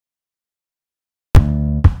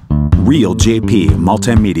Real JP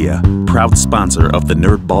Multimedia, proud sponsor of the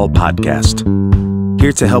Nerdball Podcast.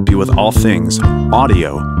 Here to help you with all things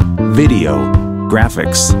audio, video,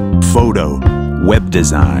 graphics, photo, web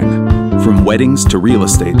design. From weddings to real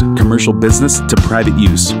estate, commercial business to private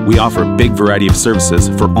use, we offer a big variety of services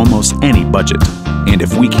for almost any budget. And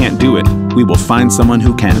if we can't do it, we will find someone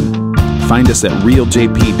who can. Find us at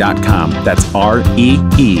realjp.com. That's REELJP.com.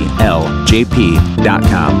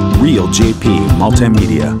 Real JP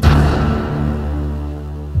Multimedia.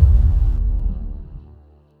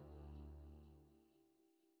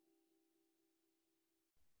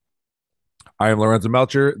 I am Lorenzo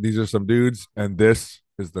Melcher. These are some dudes, and this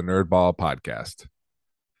is the Nerdball Podcast.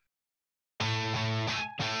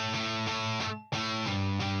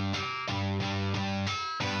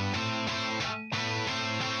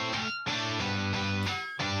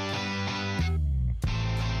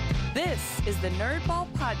 This is the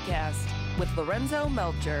Nerdball Podcast with Lorenzo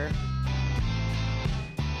Melcher.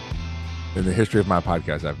 In the history of my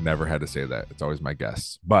podcast, I've never had to say that. It's always my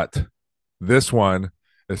guests. But this one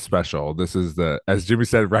is special. This is as Jimmy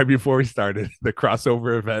said right before we started, the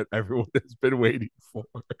crossover event everyone has been waiting for.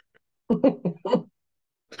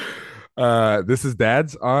 This is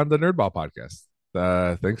Dad's on the Nerdball Podcast.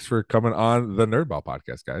 Thanks for coming on the Nerdball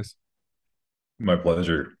Podcast, guys. My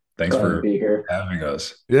pleasure. Thanks for having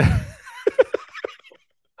us. Yeah.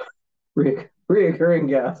 Reoccurring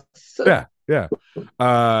guests. Yeah.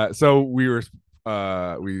 So we were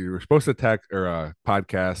supposed to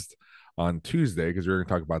podcast on Tuesday because we were going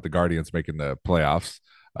to talk about the Guardians making the playoffs.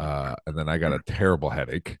 And then I got a terrible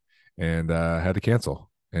headache and had to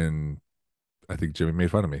cancel. And I think Jimmy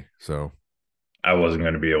made fun of me. So I wasn't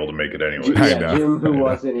going to be able to make it anyway. Yeah, Jim, who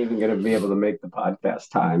wasn't even going to be able to make the podcast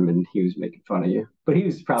time, and he was making fun of you. But he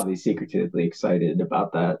was probably secretively excited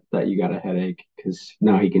about that you got a headache because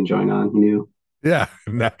now he can join on. He knew. Yeah.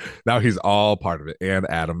 Now he's all part of it. And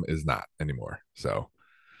Adam is not anymore. So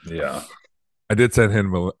yeah. I did send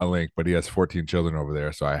him a link, but he has 14 children over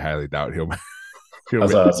there, so I highly doubt he'll I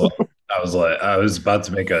was about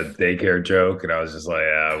to make a daycare joke, and I was just like,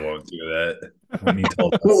 yeah, I won't do that. When he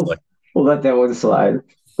told us, we'll let that one slide.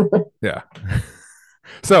 Yeah.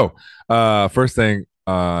 So, first thing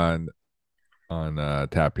on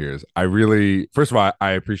tap here is first of all,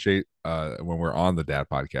 I appreciate when we're on the Dad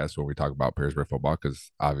Podcast when we talk about Perrysburg football,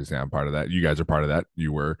 because obviously I'm part of that. You guys are part of that.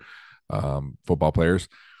 You were football players.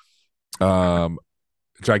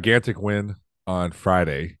 Gigantic win on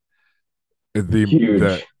Friday.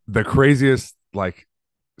 The craziest,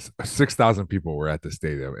 6,000 people were at the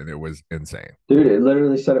stadium, and it was insane. Dude, it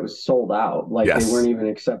literally said it was sold out. Yes. They weren't even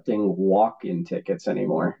accepting walk-in tickets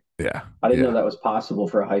anymore. Yeah. I didn't know that was possible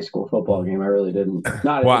for a high school football game. I really didn't.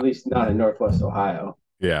 At least not in Northwest Ohio.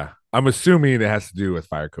 Yeah. I'm assuming it has to do with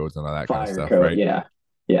fire codes and all that kind of stuff, right?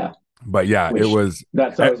 Yeah. But yeah,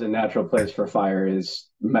 that's always a natural place for fire is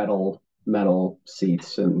metal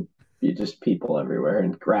seats and just people everywhere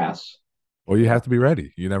and grass. Well, you have to be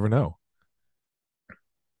ready. You never know.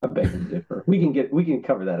 I beg to differ. We can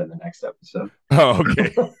cover that in the next episode. Oh,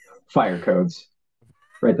 okay. Fire codes.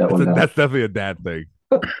 Write that one down. That's definitely a Dad thing.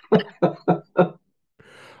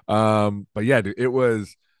 But yeah, dude, it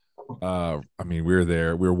was we were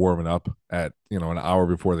there, we were warming up at an hour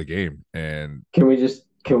before the game. And can we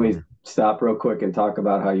stop real quick and talk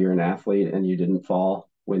about how you're an athlete and you didn't fall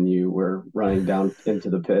when you were running down into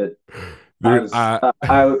the pit? Dude,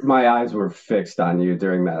 my eyes were fixed on you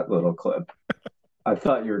during that little clip. I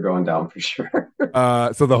thought you were going down for sure.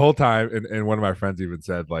 So the whole time, and one of my friends even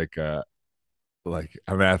said, I'm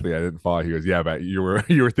an athlete, I didn't fall. He goes, yeah, but you were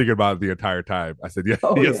thinking about it the entire time. I said, yeah,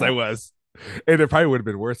 yes, I was. And it probably would have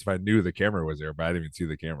been worse if I knew the camera was there, but I didn't even see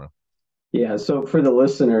the camera. Yeah. So for the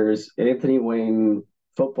listeners, Anthony Wayne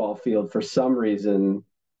football field, for some reason,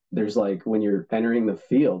 there's when you're entering the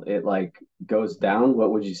field, it goes down.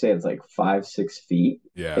 What would you say? It's 5-6 feet.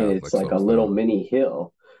 Yeah. And it's a little mini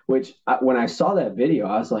hill, which when I saw that video,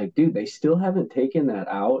 I was like, dude, they still haven't taken that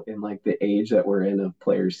out in the age that we're in of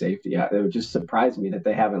player safety. It would just surprise me that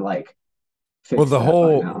they haven't fixed the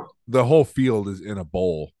whole field is in a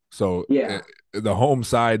bowl. So yeah, the home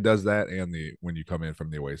side does that, and when you come in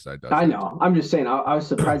from the away side does. I know. I'm just saying. I was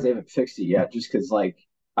surprised they haven't fixed it yet, just because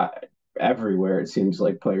everywhere it seems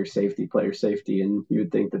like player safety, and you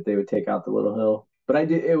would think that they would take out the little hill. But I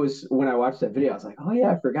did. It was when I watched that video, I was like, oh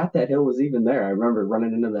yeah, I forgot that hill was even there. I remember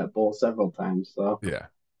running into that bowl several times. So yeah.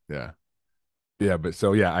 But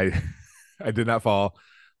so yeah, I did not fall.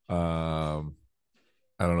 I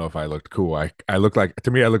don't know if I looked cool. I looked like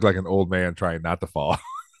an old man trying not to fall.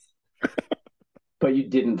 But you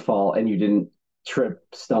didn't fall, and you didn't trip,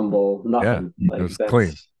 stumble, nothing. Yeah, it was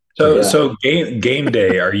clean. So So Yeah. so game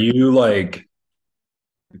day, are you like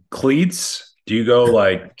cleats? Do you go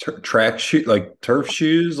like track shoe like turf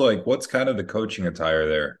shoes? Like what's kind of the coaching attire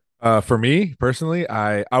there? For me personally,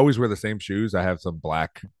 I always wear the same shoes. I have some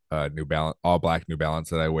black New Balance, all black New Balance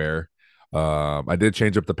that I wear. I did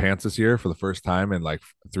change up the pants this year for the first time in like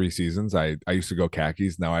 3 seasons. I used to go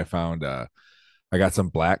khakis. Now I found I got some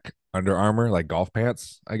black Under Armour, like golf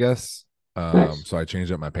pants, I guess. Nice. So I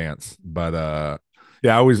changed up my pants. But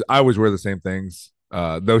yeah, I always wear the same things.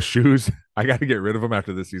 Those shoes, I got to get rid of them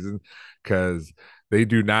after this season because they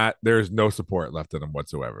do not. There is no support left in them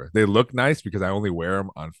whatsoever. They look nice because I only wear them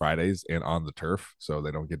on Fridays and on the turf, so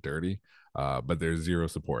they don't get dirty. But there's zero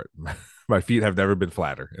support. My feet have never been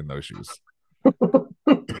flatter in those shoes.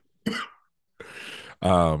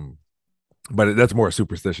 Um, but that's more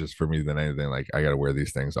superstitious for me than anything. Like I got to wear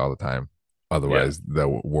these things all the time, otherwise the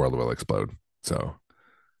world will explode. So,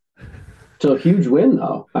 So huge win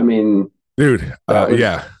though. I mean, dude, that was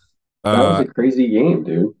yeah, that was uh, a crazy game,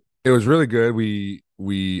 dude. it was really good. We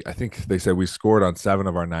I think they said we scored on 7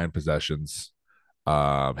 of our 9 possessions. Hit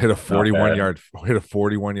a Not 41 bad. yard hit a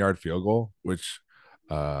 41-yard field goal, which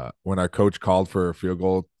when our coach called for a field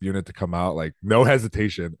goal unit to come out, like no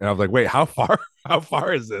hesitation, and I was like, wait, how far? How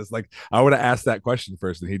far is this? Like I would have asked that question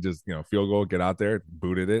first, and he just field goal, get out there,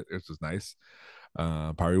 booted it. It was nice.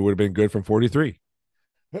 Probably would have been good from 43.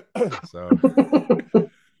 So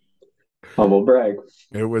Humble brag.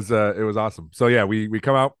 it was awesome. So yeah, we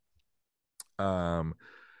come out. Um,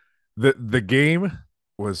 the game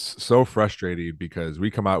was so frustrating because we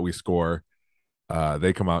come out, we score,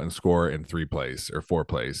 they come out and score in 3 plays or 4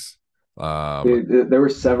 plays. There were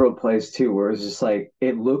several plays too where it was just like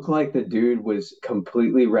it looked like the dude was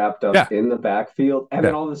completely wrapped up Yeah, in the backfield, and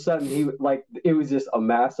then yeah, all of a sudden he like it was just a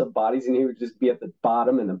mass of bodies, and he would just be at the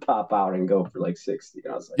bottom and then pop out and go for like 60.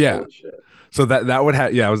 And I was like, yeah. holy shit. So that would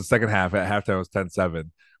have, yeah, it was the second half. At halftime it was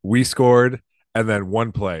 10-7. We scored, and then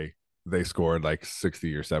one play they scored like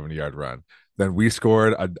 60 or 70-yard run. Then we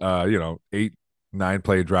scored a 8-9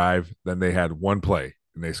 play drive. Then they had one play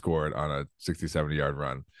and they scored on a 60, 70-yard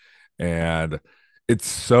run. And it's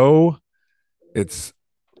so it's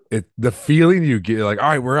the feeling you get, like, all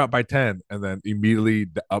right, we're up by 10, and then immediately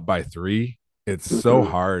up by 3. It's so Mhm.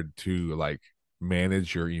 hard to like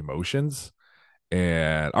manage your emotions.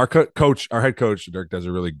 And our head coach Dirk does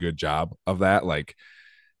a really good job of that. Like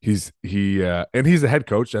and he's a head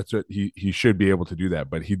coach. That's what he should be able to do that.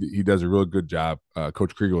 But he does a real good job.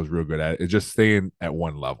 Coach Kriegel is real good at it. It's just staying at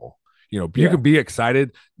one level. You Yeah. can be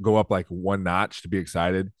excited, go up like one notch to be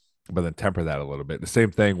excited, but then temper that a little bit. The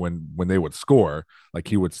same thing when they would score, like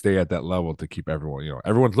he would stay at that level to keep everyone.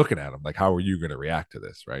 Everyone's looking at him like, how are you going to react to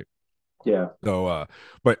this, right? Yeah. So,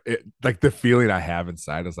 but like the feeling I have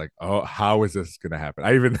inside is like, oh, how is this gonna happen?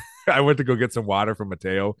 I went to go get some water from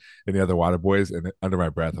Mateo and the other water boys, and under my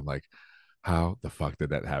breath, I'm like, how the fuck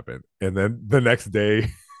did that happen? And then the next day,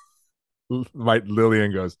 my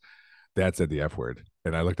Lillian goes, Dad said the F word,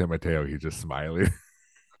 and I looked at Mateo. He's just smiling.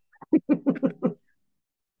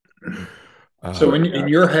 So uh, in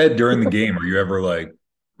your head during the game, are you ever like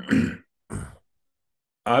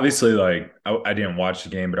obviously like I didn't watch the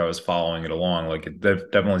game, but I was following it along. Like it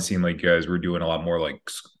definitely seemed like you guys were doing a lot more like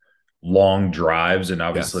long drives, and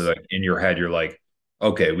obviously yes. like in your head, you're like,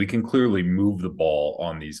 okay, we can clearly move the ball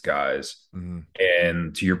on these guys. Mm-hmm.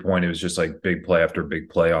 And to your point, it was just like big play after big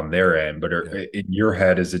play on their end. But Yeah. in your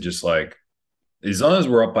head, is it just like as long as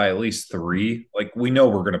we're up by at least 3, like we know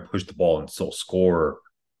we're going to push the ball and still score,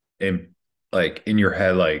 and like in your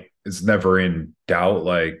head, like it's never in doubt,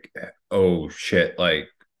 like oh shit, like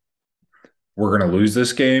we're going to lose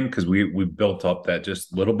this game because we built up that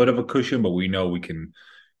just little bit of a cushion, but we know we can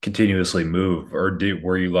continuously move. Or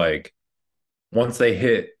were you like once they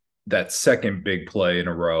hit that second big play in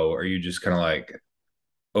a row, are you just kind of like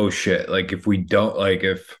oh shit, like if we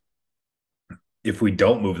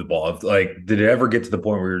don't move the ball, like did it ever get to the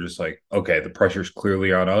point where you're just like okay, the pressure's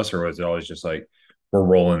clearly on us, or was it always just like we're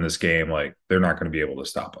rolling this game, like they're not going to be able to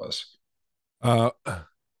stop us? Uh,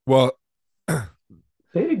 well,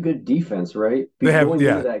 They had a good defense, right? they have, Going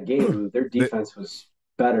into yeah. that game, their They, defense was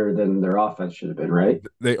better than their offense should have been, right?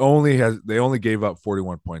 they only gave up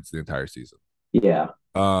 41 points the entire season. Yeah.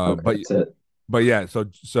 Uh, Okay, but that's it. but yeah,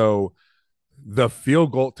 so the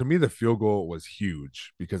field goal, to me, the field goal was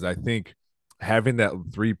huge because I think having that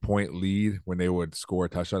 3-point lead when they would score a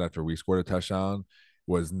touchdown after we scored a touchdown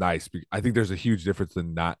was nice. I think there's a huge difference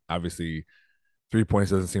in not, obviously 3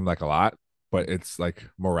 points doesn't seem like a lot, but it's like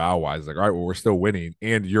morale wise, like, all right, well, we're still winning.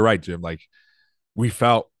 And you're right, Jim. Like we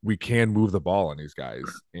felt we can move the ball on these guys.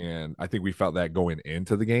 And I think we felt that going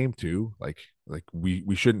into the game too. Like like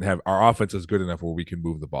we shouldn't have, our offense is good enough where we can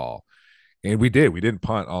move the ball. And we did. We didn't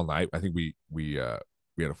punt all night. I think we had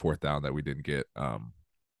a fourth down that we didn't get.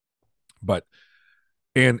 But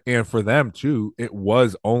and for them too, it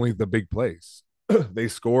was only the big plays. They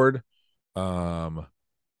scored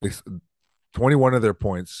they 21 of their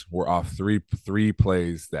points were off three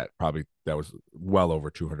plays that was well over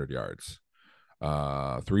 200 yards.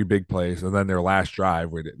 Three big plays, and then their last drive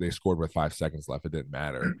where they scored with 5 seconds left, it didn't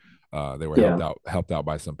matter. They were helped out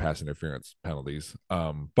by some pass interference penalties.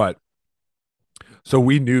 But so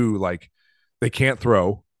we knew like they can't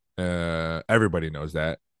throw. Everybody knows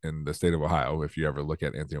that in the state of Ohio. If you ever look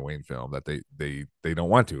at Anthony Wayne film, that they don't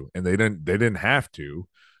want to, and they didn't have to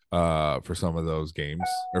for some of those games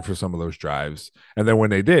or for some of those drives. And then when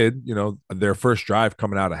they did, their first drive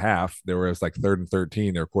coming out of half, there was like 3rd and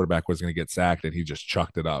 13. Their quarterback was going to get sacked, and he just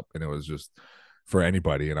chucked it up, and it was just for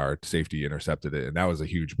anybody. And our safety intercepted it, and that was a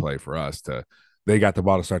huge play for us. They got the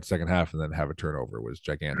ball to start the second half, and then have a turnover. It was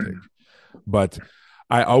gigantic. But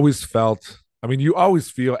I always felt, I mean, you always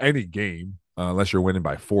feel any game, unless you're winning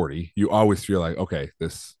by 40, you always feel like, okay,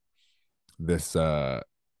 this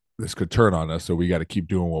could turn on us, so we got to keep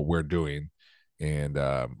doing what we're doing. And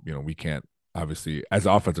we can't, obviously, as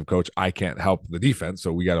an offensive coach, I can't help the defense,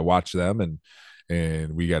 so we got to watch them,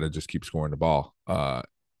 and we got to just keep scoring the ball.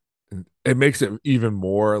 It makes it even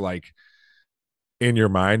more like in your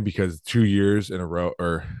mind, because 2 years in a row,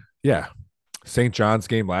 or St. John's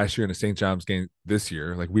game last year and a St. John's game this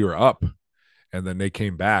year, like we were up and then they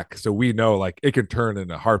came back. So we know like it can turn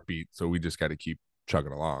in a heartbeat. So we just got to keep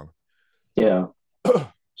chugging along. Yeah.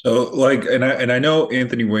 So like, and I know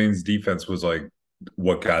Anthony Wayne's defense was like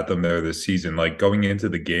what got them there this season. Like going into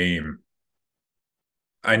the game,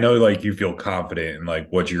 I know like you feel confident in like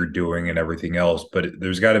what you're doing and everything else, but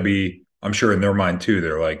there's got to be, I'm sure in their mind too,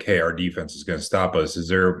 they're like, hey, our defense is going to stop us. Was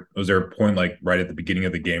there a point like right at the beginning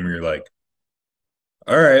of the game where you're like,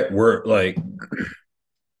 all right, we're like,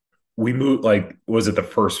 we move, like, was it the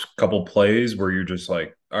first couple plays where you're just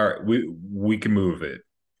like, all right, we can move it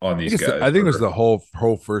on these guys? I think it was the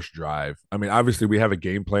whole first drive. I mean, obviously we have a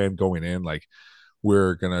game plan going in, like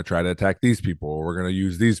we're going to try to attack these people, or we're going to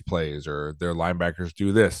use these plays, or their linebackers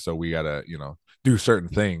do this. So we got to, do certain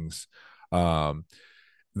things. The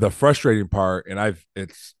frustrating part, and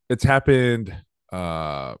it's happened,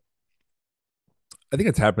 I think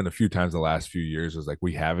it's happened a few times the last few years, is like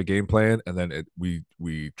we have a game plan and then we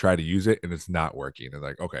try to use it and it's not working. And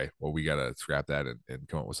like, okay, well, we got to scrap that and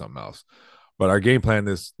come up with something else. But our game plan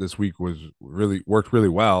this week worked really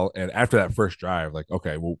well. And after that first drive, like,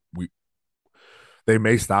 okay, well, they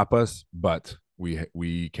may stop us, but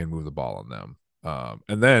we can move the ball on them.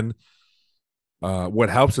 And then what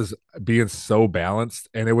helps is being so balanced.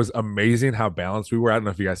 And it was amazing how balanced we were. I don't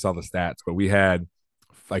know if you guys saw the stats, but we had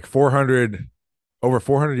like over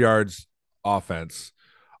 400 yards offense,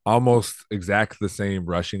 almost exact the same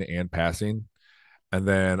rushing and passing. And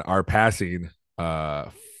then our passing,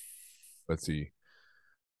 let's see,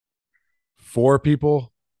 5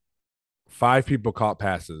 people caught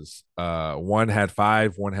passes. One had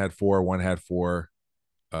 5, one had 4, one had 4.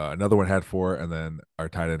 Another one had 4, and then our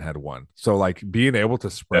tight end had 1. So like being able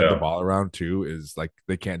to spread the ball around too is like,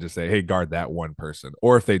 they can't just say, hey, guard that one person.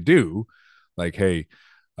 Or if they do, like, hey,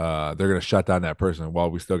 they're going to shut down that person while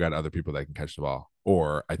we still got other people that can catch the ball.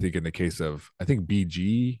 Or I think in the case of,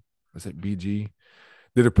 BG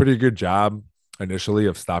did a pretty good job initially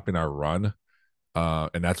of stopping our run.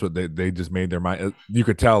 And that's what they just made their mind. You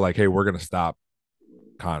could tell like, hey, we're going to stop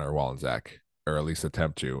Connor, Wall, and Zach, or at least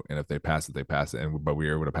attempt to. And if they pass it, they pass it. But we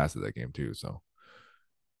were able to pass it that game too. So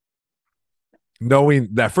knowing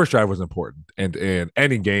that first drive was important, and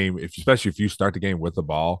any game, especially if you start the game with the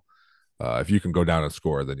ball, if you can go down and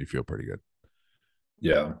score, then you feel pretty good.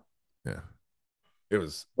 Yeah. It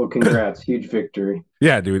was. Well, congrats, huge victory.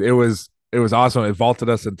 Yeah, dude, it was awesome. It vaulted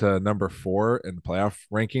us into number 4 in the playoff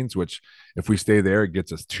rankings, which if we stay there, it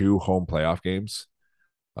gets us 2 home playoff games.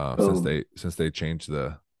 Since they changed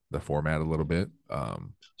the format a little bit.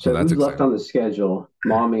 So that's who's left on the schedule?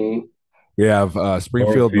 Mommy. We have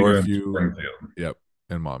Springfield, Northview. Springfield. Yep,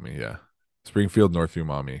 and Mommy. Yeah, Springfield, Northview,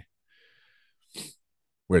 Mommy.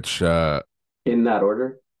 Which in that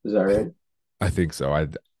order, is that right? I think so.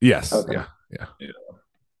 Yes. Okay. Yeah.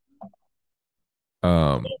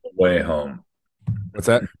 Away home. What's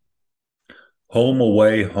that? Home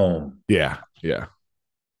away home. Yeah.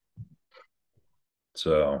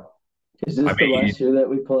 So is this the last year that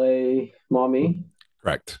we play Mommy?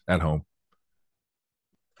 Correct. At home.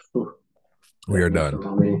 We are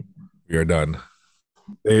done. We are done.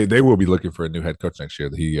 They will be looking for a new head coach next year.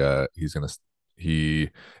 He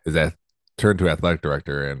is at turn to athletic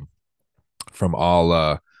director, and from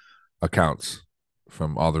all accounts,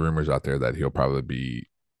 from all the rumors out there, that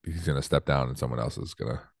he's gonna step down and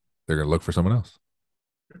they're gonna look for someone else.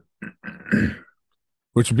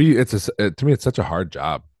 Which would be to me it's such a hard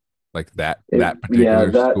job, like that Yeah,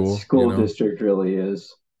 particular that school. school district really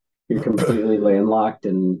is. You're completely landlocked,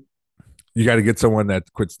 and You got to get someone that's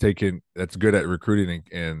good at recruiting,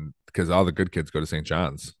 and because all the good kids go to St.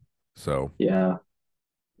 John's. So yeah,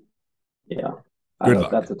 good luck.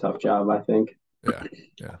 That's a tough job, I think.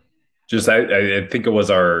 Yeah. Just I think it was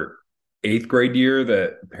our 8th grade year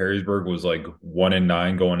that Perrysburg was like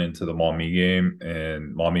 1-9 going into the Maumee game,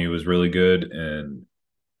 and Maumee was really good, and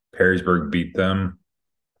Perrysburg beat them.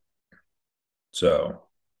 So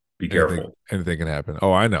be careful. Anything can happen.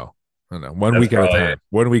 Oh, I know. 1 week at a time.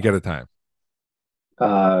 1 week at a time.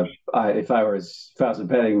 If I was a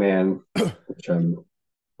betting man, which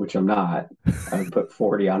I'm not, I would put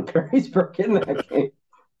 40 on Perrysburg in that game.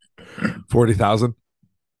 40,000?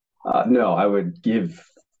 No, I would give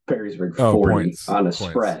Perrysburg 40 points on a points.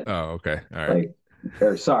 spread. Oh, okay. All right.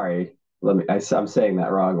 I'm saying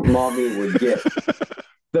that wrong. Maumee would get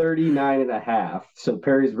 39.5. So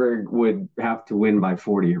Perrysburg would have to win by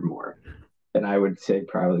 40 or more. And I would say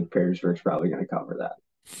probably Perrysburg's probably going to cover that.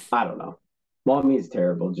 I don't know. Maumee is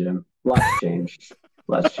terrible, Jim. Less change.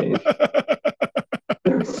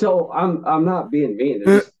 So I'm not being mean.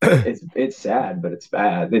 It's sad, but it's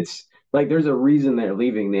bad. It's like there's a reason they're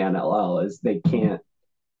leaving the NLL is they can't.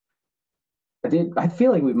 I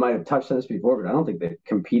feel like we might have touched on this before, but I don't think they've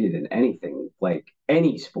competed in anything like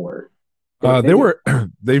any sport.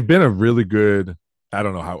 They've been a really good. I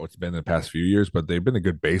don't know how it's been in the past few years, but they've been a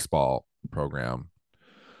good baseball program.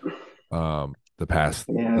 The past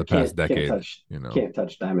decade, can't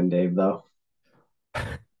touch Diamond Dave though.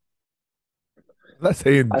 I'm not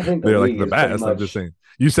saying they're like the best. I'm just saying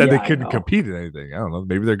you said they couldn't compete in anything. I don't know.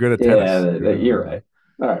 Maybe they're good at tennis. Yeah, you're right.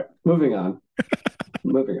 All right, moving on.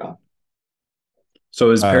 So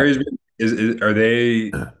is Perrysburg are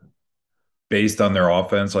they based on their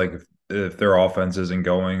offense? Like if their offense isn't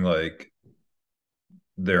going, like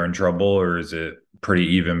they're in trouble, or is it pretty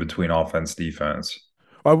even between offense defense?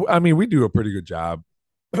 I mean, we do a pretty good job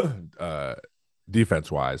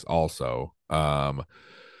defense wise. Also, I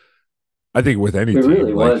think with any team, it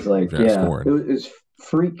really was scoring. It was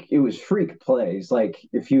freak. It was freak plays. Like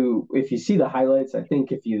if you see the highlights, I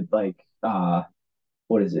think if you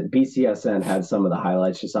what is it? BCSN had some of the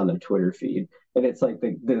highlights just on their Twitter feed. And it's like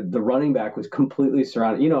the running back was completely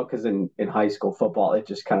surrounded, because in high school football, it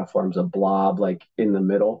just kind of forms a blob like in the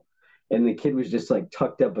middle. And the kid was just like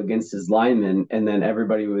tucked up against his lineman, and then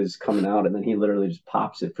everybody was coming out, and then he literally just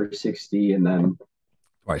pops it for 60, and then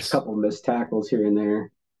twice. A couple missed tackles here and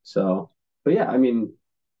there. So, but yeah, I mean,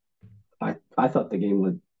 I thought the game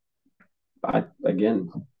would,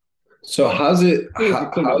 again. So how's the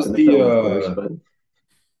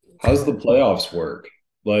playoffs work?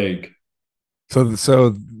 Like,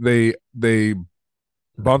 so they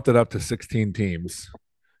bumped it up to 16 teams,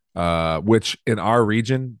 which in our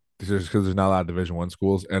region, because there's not a lot of Division I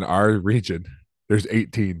schools in our region, there's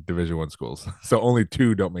 18 Division I schools, so only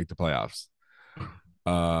 2 don't make the playoffs.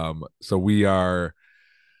 So we're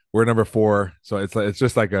number 4, so it's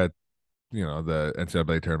just like the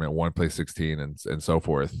NCAA tournament, 1 plays 16 and so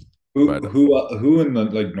forth. Who in the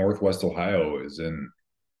like Northwest Ohio is in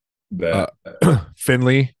that?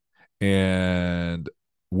 Findlay and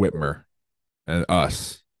Whitmer and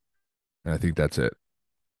us, and I think that's it.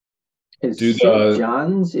 Is St.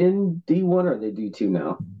 John's in D1 or are they D2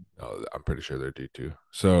 now? No, I'm pretty sure they're D2.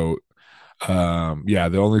 So,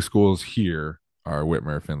 the only schools here are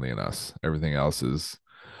Whitmer, Findlay, and us. Everything else is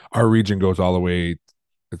our region goes all the way.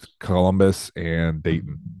 It's Columbus and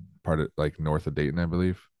Dayton, part of like north of Dayton, I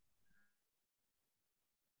believe.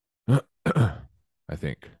 I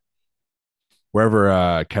think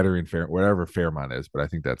wherever Kettering, wherever Fairmont is, but I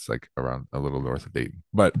think that's like around a little north of Dayton.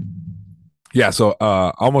 But yeah, so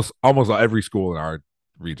almost every school in our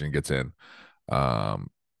region gets in. But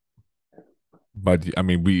I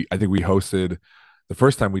mean, I think we hosted the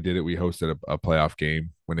first time we did it. We hosted a playoff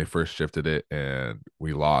game when they first shifted it, and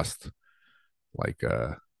we lost like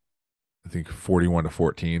I think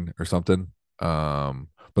 41-14 or something.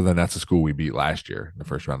 But then that's the school we beat last year in the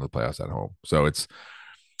first round of the playoffs at home. So it's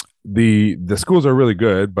the schools are really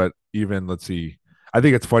good, but even let's see. I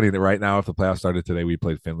think it's funny that right now, if the playoffs started today, we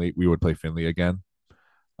would play Findlay again.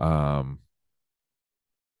 But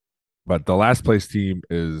the last place team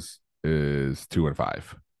is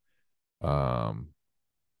 2-5.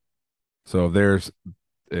 So there's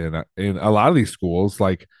in a lot of these schools,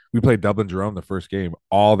 like we played Dublin Jerome the first game,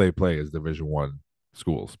 all they play is Division I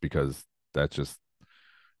schools because that's just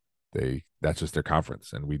they that's just their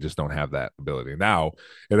conference, and we just don't have that ability. Now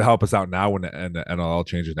it'll help us out now when the NLL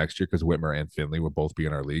changes next year, because Whitmer and Finley will both be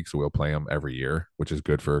in our league, so we'll play them every year, which is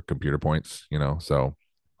good for computer points, So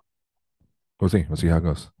we'll see how it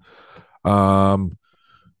goes.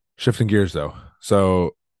 Shifting gears though,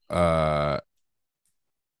 so our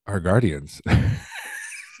Guardians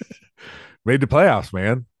made the playoffs,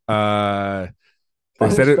 man. They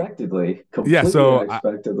said it Unexpectedly, completely yeah. So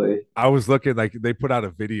unexpectedly. I was looking, like, they put out a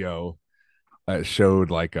video that showed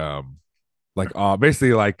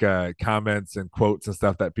basically like comments and quotes and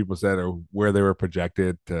stuff that people said, or where they were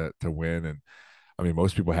projected to win. And I mean,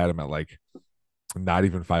 most people had them at like not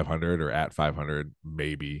even 500 or at 500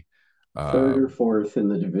 maybe. Third or fourth in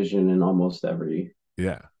the division in almost every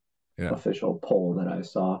Yeah. official poll that I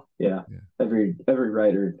saw. Yeah. Yeah. Every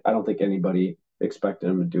writer, I don't think anybody expected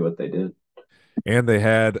them to do what they did. And they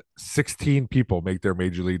had 16 people make their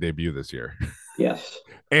major league debut this year. Yes.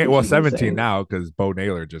 And Which well, is 17 insane. now, because Bo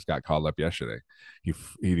Naylor just got called up yesterday. He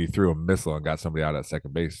threw a missile and got somebody out at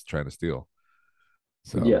second base trying to steal.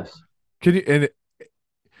 So Yes. can you, and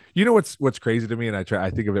you know what's crazy to me, and I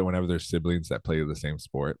think of it whenever there's siblings that play the same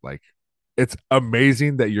sport. Like, it's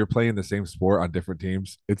amazing that you're playing the same sport on different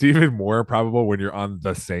teams. It's even more improbable when you're on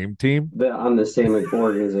the same team. On the same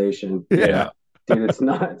organization. Yeah. Dude, it's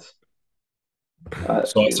nuts.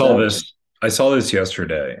 So I saw this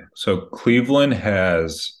yesterday. So Cleveland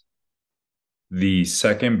has the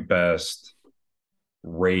second best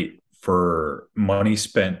rate for money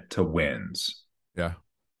spent to wins. Yeah.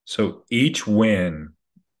 So each win,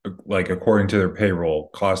 like according to their payroll,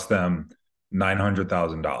 cost them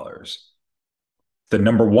 $900,000. The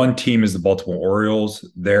number one team is the Baltimore Orioles.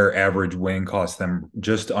 Their average win cost them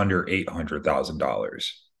just under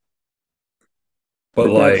 $800,000. But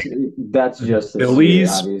like that's just this Phillies,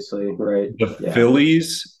 year, obviously, right? the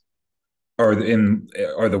Phillies are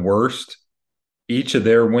the worst. Each of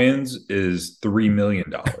their wins is $3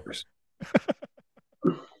 million.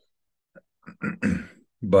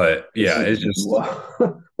 But yeah, it's just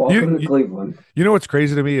welcome to Cleveland. You know what's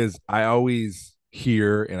crazy to me is I always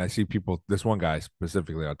hear and I see people, this one guy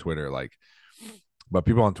specifically on Twitter, but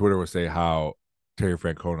people on Twitter will say how Terry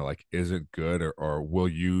Francona isn't good, or will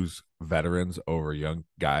use veterans over young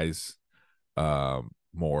guys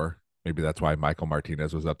more. Maybe that's why Michael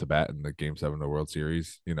Martinez was up to bat in the Game 7 of the World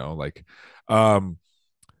Series,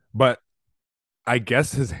 but I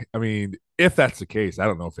guess if that's the case, I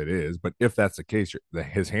don't know if it is, but if that's the case,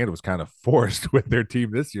 his hand was kind of forced with their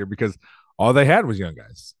team this year, because all they had was young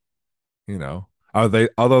guys,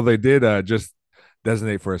 although they did just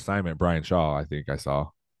designate for assignment Brian Shaw, I think I saw,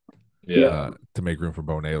 to make room for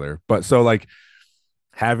Bo Naylor. But so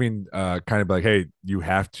having kind of hey, you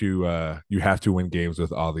have to win games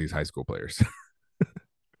with all these high school players.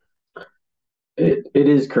 It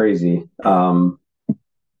is crazy.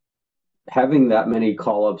 Having that many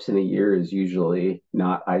call-ups in a year is usually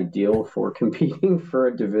not ideal for competing for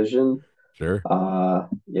a division. Sure.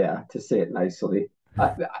 Yeah, to say it nicely.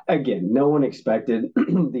 Again, no one expected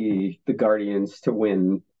the Guardians to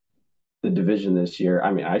win the division this year.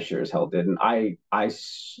 I mean, I sure as hell didn't. I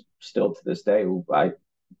still to this day, I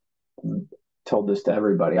told this to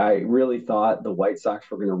everybody. I really thought the White Sox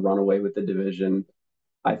were going to run away with the division.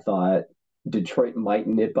 I thought Detroit might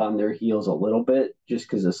nip on their heels a little bit just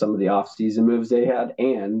because of some of the offseason moves they had,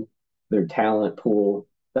 and their talent pool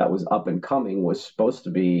that was up and coming was supposed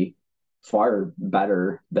to be far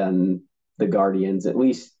better than the Guardians, at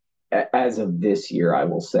least as of this year, I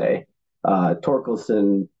will say.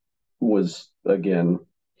 Torkelson was, again,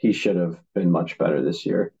 he should have been much better this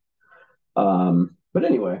year. But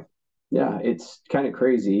anyway, yeah, it's kind of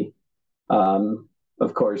crazy.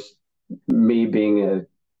 Of course, me being a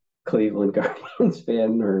Cleveland Guardians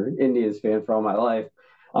fan or Indians fan for all my life,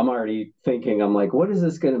 I'm already thinking, I'm like, what is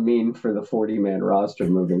this going to mean for the 40-man roster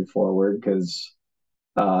moving forward? Because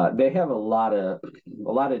they have a lot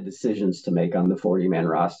of decisions to make on the 40-man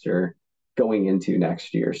roster going into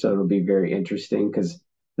next year. So it'll be very interesting, because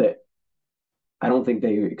I don't think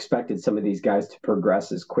they expected some of these guys to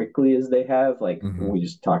progress as quickly as they have. We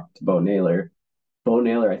just talked to Bo Naylor. Bo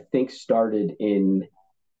Naylor, I think, started in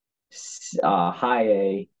high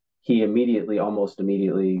A. He almost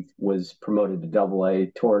immediately was promoted to double A,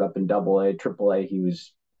 tore it up in double A, triple A. He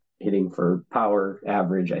was hitting for power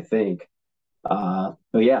average, I think. But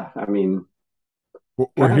yeah, I mean,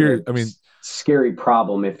 we're here. Scary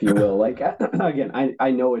problem, if you will. Again,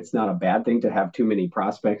 I know it's not a bad thing to have too many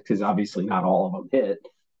prospects, because obviously not all of them hit,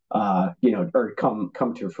 or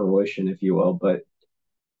come to fruition, if you will. But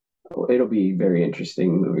it'll be very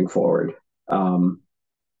interesting moving forward.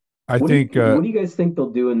 I think. What do you guys think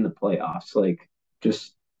they'll do in the playoffs?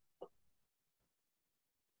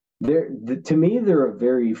 To me, they're a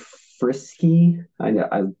very frisky. I know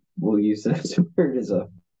I will use that as a word as a.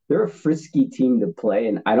 They're a frisky team to play,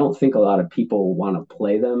 and I don't think a lot of people want to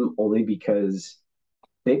play them only because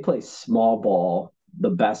they play small ball the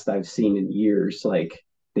best I've seen in years. Like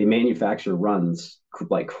they manufacture runs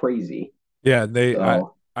like crazy. Yeah,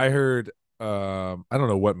 So I heard I don't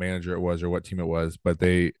know what manager it was or what team it was, but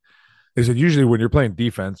they said usually when you're playing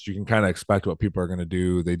defense, you can kind of expect what people are going to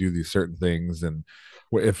do. They do these certain things, and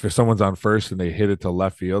if someone's on first and they hit it to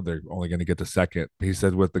left field, they're only going to get to second. He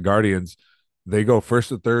said with the Guardians, they go first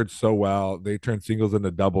to third so well. They turn singles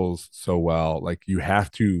into doubles so well. Like you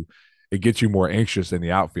have to, it gets you more anxious in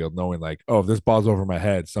the outfield, knowing like, oh, if this ball's over my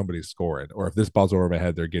head, somebody's scoring, or if this ball's over my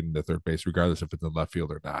head, they're getting to third base, regardless if it's in left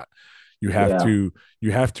field or not. You have yeah, to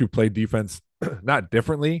you have to play defense not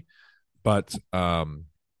differently, but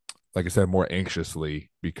like I said, more anxiously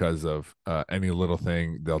because of any little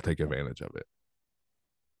thing, they'll take advantage of it.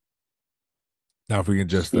 Now, if we can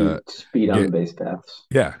just speed on the get base paths.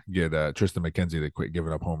 get Tristan McKenzie to quit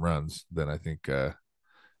giving up home runs, then I think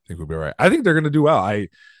we'll be all right. I think they're going to do well.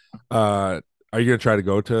 Are you going to try to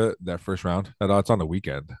go to that first round? I know it's on the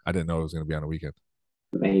weekend. I didn't know it was going to be on the weekend.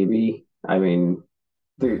 Maybe. I mean,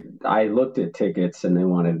 I looked at tickets and they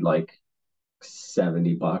wanted like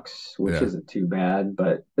 $70, which Yeah, isn't too bad.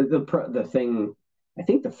 But the thing, I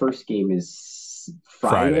think the first game is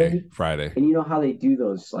Friday, Friday, Friday. and you know how they do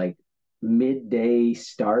those like midday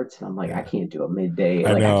starts. And I'm like, I Yeah, can't do a midday.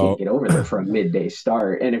 I Like I can't know. get over there for a midday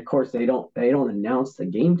start. And of course, they don't announce the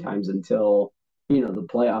game times until the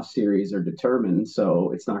playoff series are determined.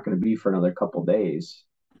 So it's not going to be for another couple days.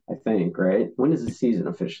 I think, right? When does the season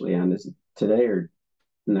officially end? Is it today or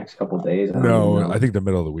the next couple days? I don't even No, I know. think the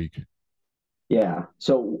middle of the week. Yeah.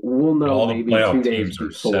 So we'll know All the maybe two playoff days teams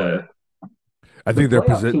are set. before. I The think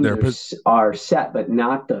playoff teams their are set, but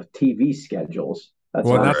not the TV schedules. That's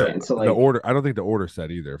well, what I'm not Right. saying. So the like, order. I don't think the order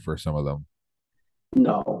set either for some of them.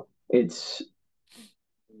 no, it's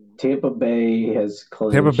Tampa Bay has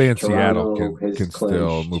Tampa Bay clinched, and Seattle Toronto has can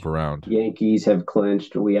still clinched, move around. Yankees have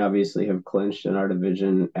clinched. We obviously have clinched in our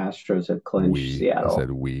division. Astros have clinched. I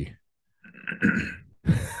said Seattle. we.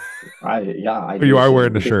 I Oh, you did are say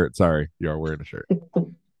wearing the we. shirt. Sorry, you are wearing the shirt.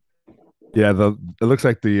 Yeah, the it looks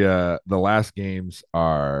like the last games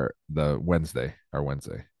are the Wednesday. Are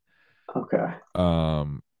Wednesday. Okay.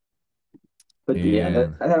 Um But yeah,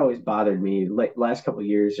 that and that always bothered me. Like last couple of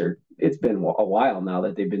years, or it's been a while now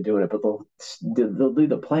that they've been doing it. But they'll do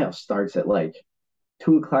the playoff starts at like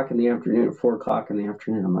 2 o'clock in the afternoon, or 4 o'clock in the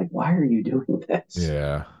afternoon. I'm like, why are you doing this?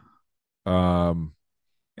 yeah. Um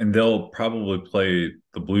And they'll probably play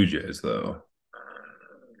the Blue Jays though.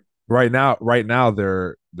 right now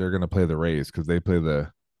they're gonna play the Rays because they play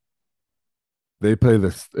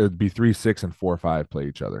this it'd be 3-6 and 4-5 play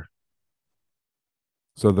each other.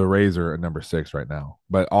 So the Rays are at number 6 right now.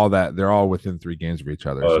 But all that they're all within 3 games of each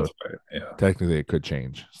other. Oh, So that's right. Yeah. technically it could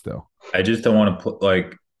change still. I just don't want to put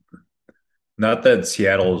like not that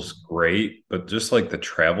Seattle's great, but just like the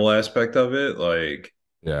travel aspect of it, like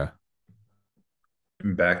Yeah.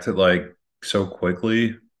 back to like so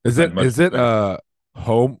quickly. Is I'd it much is it like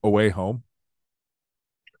home away home?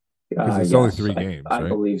 Because it's only Yes, 3 games, I right?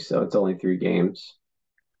 believe so. It's only 3 games,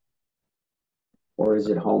 or is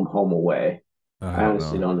it home away? I I don't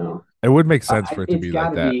honestly know. don't know. It would make sense for it to It's be got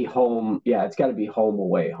like to that. be home. Yeah, it's got to be home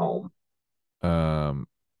away home. Um,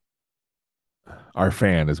 our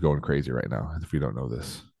fan is going crazy right now. If you don't know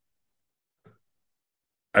this,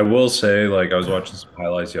 I will say, like I was watching some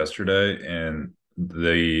highlights yesterday and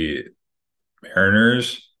the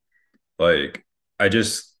Mariners, like I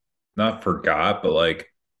just not forgot, but like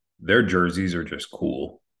their jerseys are just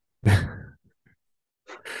cool.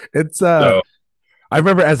 it's So I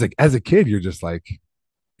remember as a kid, you're just like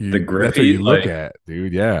the you. That's what Griffey, you look like at,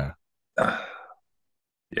 dude. Yeah,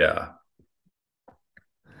 yeah,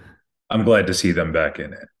 I'm glad to see them back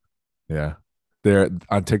in it. yeah. They're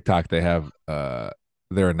on TikTok. They have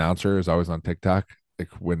their announcer is always on TikTok. Like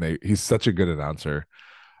when he's such a good announcer.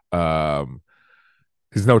 Um,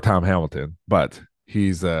 he's no Tom Hamilton, but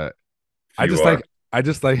he's If I you just are, like I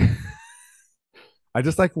just like I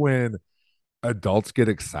just like when adults get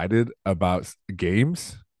excited about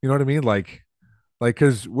games. You know what I mean? Like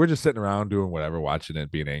because we're just sitting around doing whatever, watching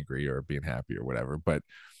it, being angry or being happy or whatever. But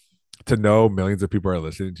to know millions of people are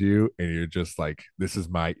listening to you and you're just like, this is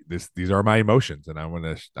my these are my emotions, and I'm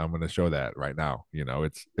gonna show that right now.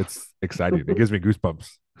 It's exciting. It gives me goosebumps.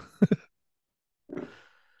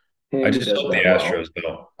 I And he just does hope the that well. Astros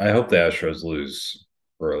don't. I hope the Astros lose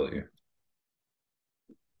early.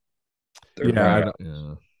 They're Yeah, crying I out. don't.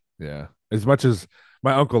 Yeah, yeah. As much as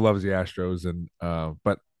my uncle loves the Astros, and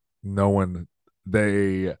but no one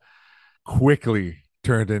they quickly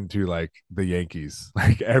turned into like the Yankees.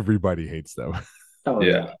 Like everybody hates them. Oh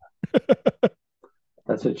Yeah.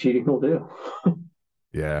 That's what cheating will do.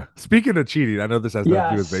 Yeah. Speaking of cheating, I know this has nothing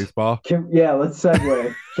to do with Yes. baseball. Yeah, let's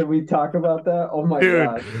segue. Can we talk about that? Oh my Dude,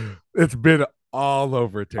 gosh. it's been all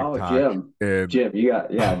over Oh, TikTok. And Jim,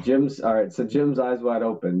 Jim's all right. So Jim's eyes wide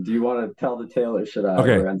open. Do you want to tell the tale or should I,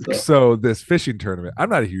 okay, Lorenzo? so this fishing tournament, I'm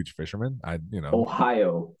not a huge fisherman.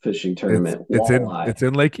 Ohio fishing it's tournament, it's in walleye, it's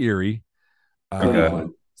in Lake Erie. Okay.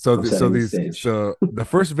 Cleveland. So I'm the, so setting the these stage. so the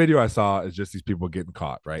first video I saw is just these people getting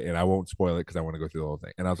caught, right? And I won't spoil it because I want to go through the whole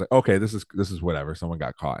thing. And I was like, okay, this is whatever. Someone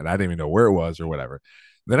got caught, and I didn't even know where it was or whatever.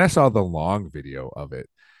 Then I saw the long video of it,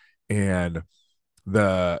 and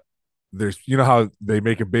there's how they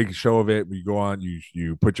make a big show of it. You go on,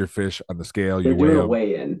 you put your fish on the scale, They're you weigh doing a them.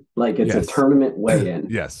 weigh-in, like it's a Yes. tournament weigh-in.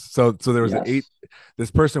 Yes. So there was Yes. this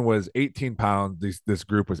person was 18 pounds. This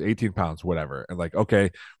group was 18 pounds, whatever. And like, okay,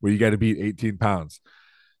 well, you got to beat 18 pounds.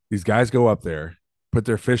 These guys go up there, put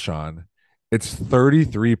their fish on. It's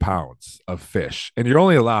 33 pounds of fish. And you're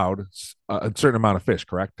only allowed a certain amount of fish,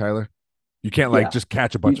 correct, Tyler? You can't like Yeah. just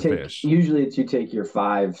catch a bunch of fish. Usually you take your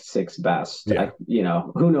 5-6 best. Yeah.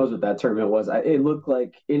 Who knows what that tournament was. It looked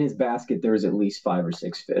like in his basket there was at least 5 or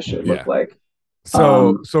 6 fish. It looked like.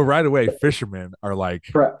 So right away, fishermen are like,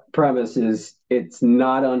 premise is it's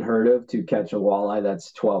not unheard of to catch a walleye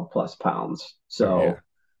that's 12 plus pounds. So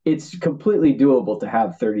it's completely doable to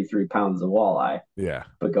have 33 pounds of walleye. Yeah.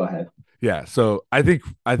 But go ahead. Yeah. So I think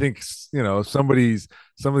some of these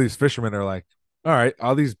fishermen are like, all right,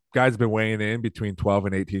 all these guys have been weighing in between 12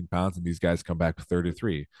 and 18 pounds, and these guys come back with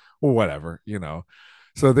 33. Well, whatever.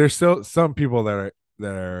 So there's still some people that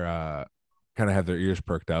are kind of have their ears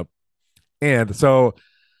perked up. And so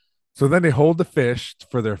then they hold the fish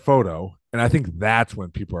for their photo. And I think that's when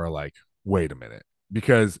people are like, wait a minute.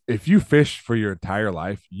 Because if you fish for your entire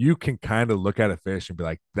life, you can kind of look at a fish and be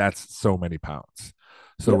like, that's so many pounds.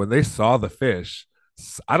 So when they saw the fish,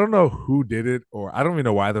 I don't know who did it, or I don't even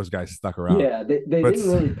know why those guys stuck around. Yeah, they didn't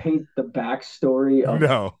really paint the backstory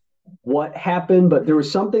of what happened, but there was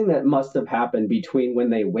something that must have happened between when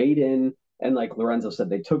they weighed in and, like Lorenzo said,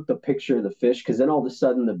 they took the picture of the fish, because then all of a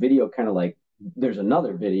sudden the video kind of like, there's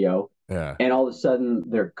another video, and all of a sudden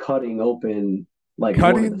they're cutting open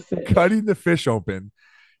cutting the fish open,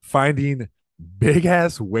 finding big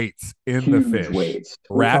ass weights in huge the fish. Weights.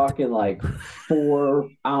 We're talking like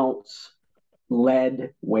 4-ounce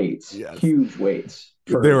lead weights. Yes. Huge weights.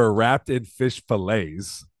 They were wrapped in fish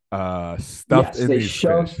fillets. Stuffed in they these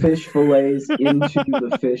shoved fish fillets into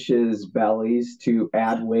the fish's bellies to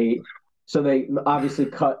add weight. So they obviously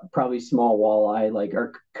cut probably small walleye,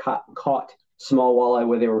 or caught small walleye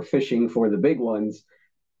where they were fishing for the big ones.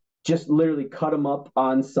 Just literally cut them up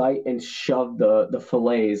on site and shoved the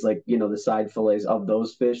fillets, the side fillets of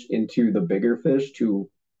those fish into the bigger fish to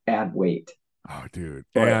add weight. Oh, dude.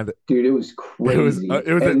 Dude, it was crazy.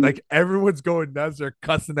 It was like everyone's going nuts. They're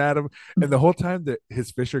cussing at him. And the whole time that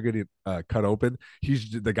his fish are getting cut open,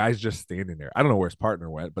 the guy's just standing there. I don't know where his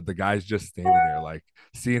partner went, but the guy's just standing there, like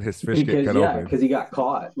seeing his fish get cut open. Because he got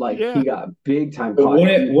caught. He got big time caught.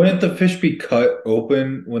 Wouldn't the fish be cut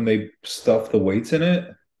open when they stuff the weights in it?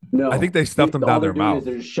 No, I think they stuffed them down their mouth.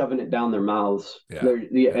 They're just shoving it down their mouths. Yeah.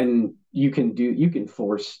 And you can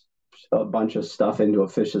force a bunch of stuff into a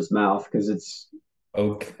fish's mouth because it's.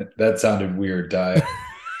 Okay, that sounded weird, Ty.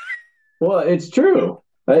 Well, it's true.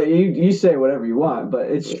 You say whatever you want, but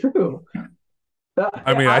it's true.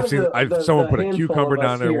 I mean, I've seen someone put a cucumber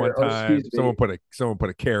down there one time. Someone put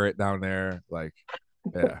a carrot down there. Like,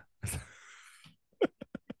 yeah.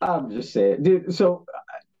 I'm just saying, dude. So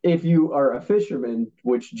if you are a fisherman,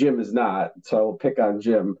 which Jim is not, so I'll pick on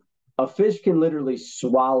Jim, a fish can literally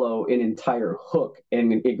swallow an entire hook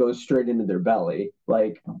and it goes straight into their belly.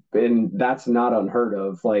 And that's not unheard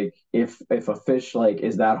of. If a fish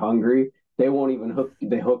is that hungry, they won't even hook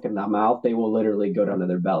in the mouth. They will literally go down to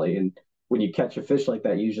their belly. And when you catch a fish like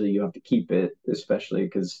that, usually you have to keep it, especially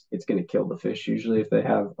because it's going to kill the fish usually if they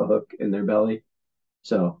have a hook in their belly.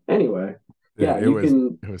 So anyway. Yeah, it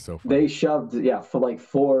was so funny. They shoved, for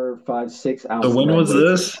 4, 5, 6 ounces. So when was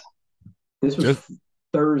this? This was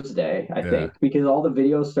Thursday, I think, because all the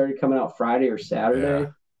videos started coming out Friday or Saturday.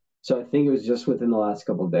 Yeah. So I think it was just within the last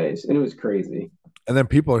couple of days, and it was crazy. And then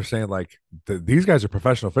people are saying these guys are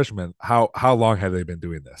professional fishermen. How long have they been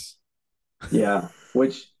doing this? Yeah,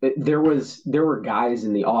 there were guys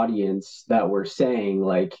in the audience that were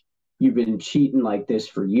saying you've been cheating like this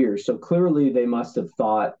for years. So clearly they must have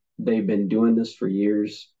thought they've been doing this for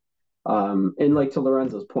years. And to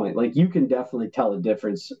Lorenzo's point, you can definitely tell the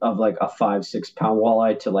difference of a 5-6 pound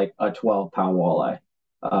walleye to a 12-pound walleye.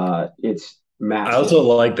 I massive. also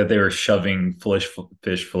like that they were shoving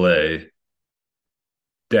fish fillet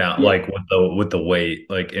down, Yeah. like with the weight,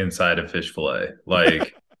 like inside of fish fillet.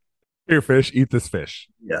 Like, Here, fish, eat this fish.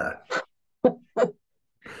 yeah,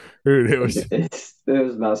 Dude, it was. It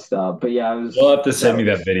was messed up, but yeah, it was. you'll have to send me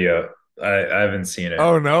was- that video. I haven't seen it.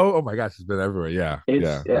 Oh no! Oh my gosh, it's been everywhere. Yeah,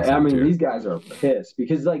 It's. yeah. I mean, these guys are pissed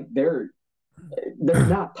because like there's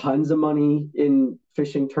not tons of money in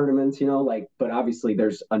fishing tournaments, like, but obviously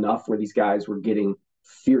there's enough where these guys were getting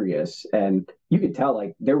furious, and you could tell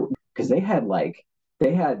like because they had like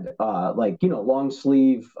long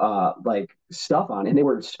sleeve like stuff on, and they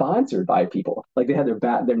were sponsored by people, like they had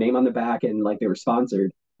their name on the back, and like they were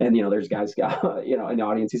sponsored. And there's guys got in the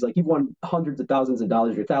audience. He's like, "You've won hundreds of thousands of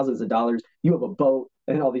dollars or thousands of dollars. You have a boat."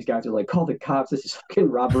 And all these guys are like, "Call the cops! This is fucking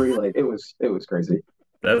robbery!" Like it was crazy.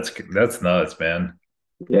 That's nuts, man.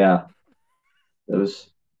 Yeah, it was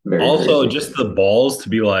very Also, crazy. just the balls to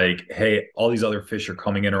be like, hey, all these other fish are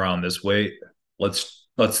coming in around this way. Let's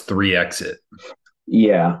 3x it.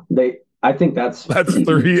 Yeah, I think that's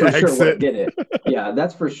three for sure what exit. did it. Yeah,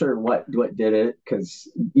 that's for sure what did it, because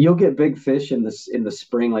you'll get big fish in the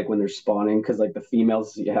spring, like when they're spawning, because like the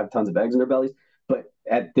females have tons of eggs in their bellies. But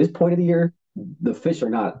at this point of the year, the fish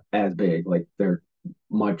are not as big. Like they're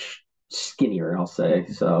much skinnier, I'll say.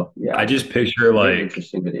 So yeah, I just picture very like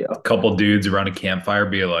interesting video. a couple dudes around a campfire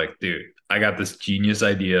being like, dude, I got this genius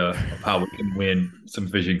idea of how we can win some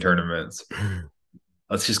fishing tournaments.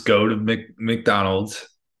 Let's just go to McDonald's.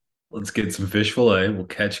 Let's get some fish fillet. We'll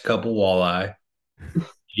catch a couple walleye,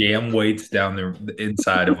 jam weights down the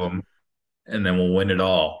inside of them, and then we'll win it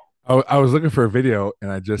all. I was looking for a video and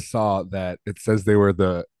I just saw that it says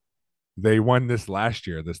they won this last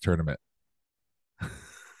year, this tournament.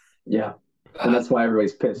 Yeah, and that's why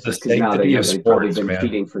everybody's pissed, The because now sanctity of they've probably sports, been man.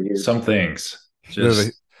 feeding for years. Some things They're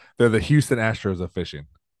just the Houston Astros of fishing.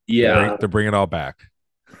 yeah, They're bringing it all back.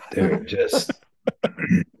 dude, just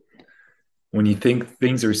when you think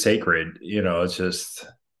things are sacred, it's just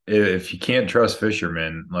if you can't trust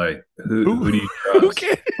fishermen, like who do you trust?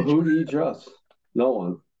 Who do you trust? No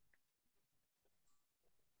one.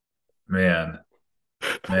 Man,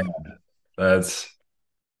 that's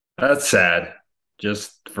sad.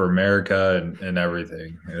 Just for America and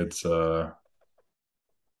everything. It's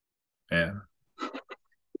man.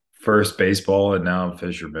 First baseball and now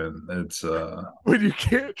fisherman. It's When you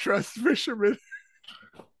can't trust fishermen.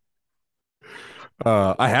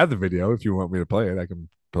 I have the video. If you want me to play it, I can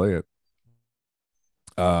play it.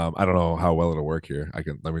 I don't know how well it'll work here. I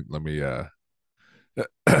can let me let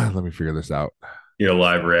me figure this out.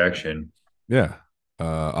 live reaction. Yeah.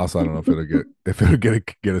 Also, I don't know if it'll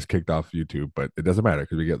get us kicked off YouTube, but it doesn't matter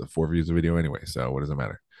because we get the 4 views of video anyway. So what does it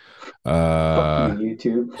matter? Fuck you,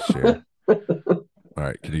 YouTube. Share. All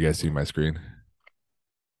right. Can you guys see my screen?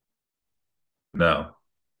 No.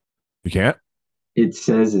 You can't? It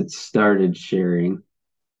says it started sharing,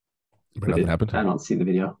 But nothing happened? I don't see the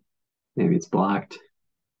video. Maybe it's blocked.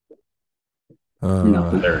 Nothing.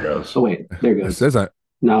 Nothing. There it goes. Oh wait, there it It goes. says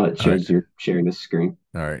Now it shows right. you're sharing this screen.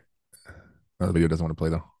 All right. Oh, the video doesn't want to play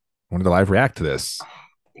though. I wanted to live react to this.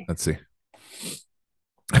 Let's see.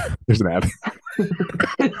 There's an ad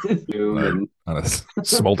Zoom and on a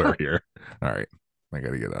smolder here. All right. I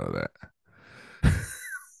got to get out of that.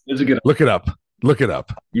 It's a good. Look it up. Look it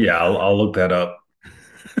up. Yeah, I'll look that up.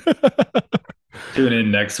 Tune in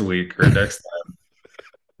next week or next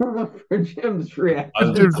for Jim's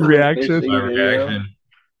reaction. Jim's reaction. time. My reaction.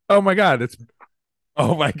 Oh my god,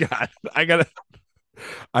 oh my god. I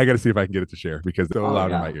gotta see if I can get it to share because it's so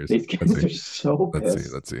loud in my ears. These guys are so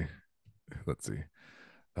pissed. Let's see.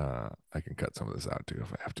 I can cut some of this out too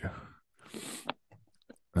if I have to.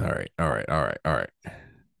 All right.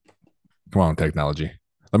 Come on, technology.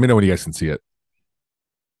 Let me know when you guys can see it.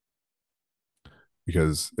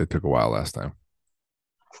 Because it took a while last time.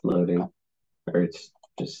 It's loading. Or it's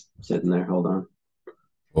just sitting there. Hold on.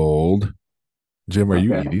 Old. Jim, are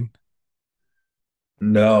you Okay. eating?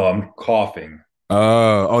 No, I'm coughing.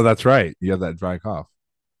 Oh, that's right. You have that dry cough.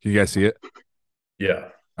 Can you guys see it? Yeah,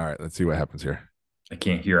 All right, let's see what happens here. I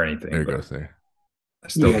can't hear anything. There it but goes. There. I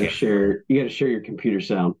still You gotta can't. share. You gotta share your computer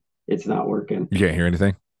sound. It's not working. You can't hear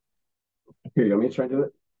anything. Here, you want me to try to do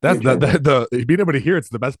it? That's Here, try the being able to hear. It's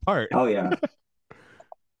the best part. Oh yeah.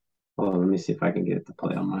 Hold on, let me see if I can get it to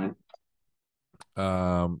play on mine.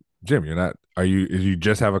 Jim, you're not. Are you? You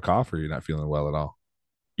just have a cough, or you're not feeling well at all?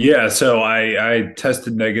 Yeah, so I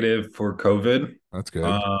tested negative for COVID. That's good,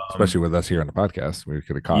 especially with us here on the podcast. We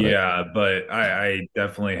could have caught it. Yeah, but I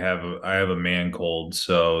definitely have a man cold,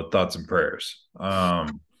 so thoughts and prayers.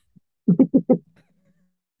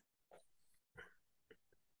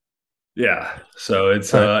 Yeah. So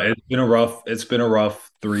it's been a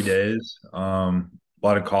rough 3 days. A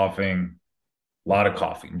lot of coughing,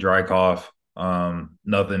 dry cough.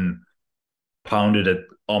 Nothing pounded at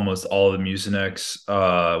almost all the Mucinex.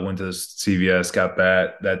 Went to CVS, got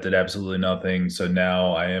that. That did absolutely nothing. So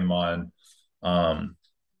now I am on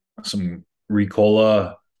some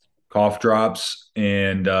Ricola cough drops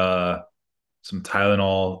and some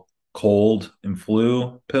Tylenol cold and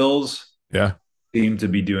flu pills. Yeah. Seem to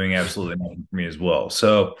be doing absolutely nothing for me as well.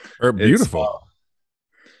 So Or beautiful.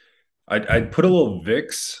 I'd put a little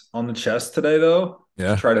Vicks on the chest today though to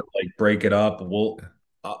Yeah. try to like break it up.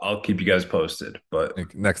 I'll keep you guys posted, but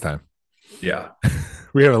Next time. yeah.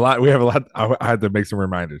 We have a lot. I had to make some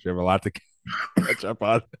reminders. We have a lot to catch up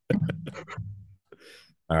on.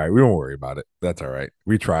 All right. We won't worry about it. That's all right.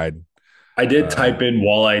 We tried. I did type in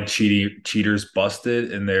walleye cheaters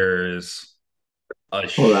busted, and there's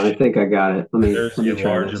Hold on, I think I got it. Let me try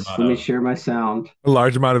large this. amount Let me of share my sound. A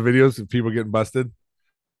large amount of videos of people getting busted.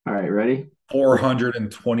 All right, ready?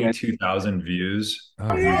 422,000 views.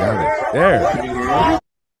 Oh, you got it. There.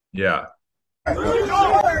 Yeah.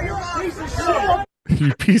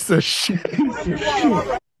 You piece of shit.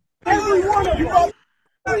 Every one of you.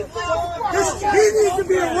 He needs to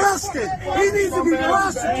be arrested. He needs to be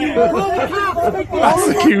prosecuted.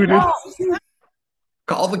 Prosecuted.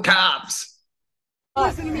 Call the cops.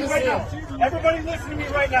 Listen to me right now. Everybody listen to me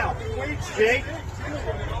right now. Jake,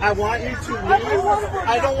 I want you to leave.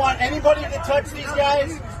 I don't want anybody to touch these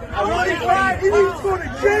guys. I want you to leave. He needs to go to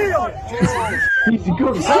jail. He needs to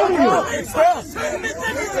go to jail.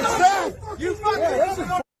 You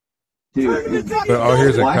fucking Dude,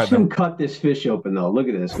 Here's a watch cut. him cut this fish open though. Look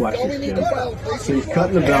at this. Watch this, Jim. So he's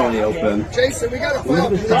cutting the belly open. Jason, we got to Look at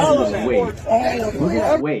the size of his weight. Look at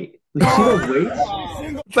that weight. You see those weights?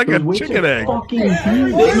 It's like a Those weights chicken are egg. fucking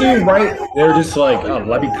huge. They knew right. They're just like, oh,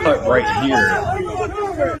 let me cut right here.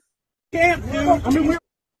 Can't do. I mean,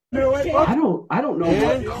 I don't know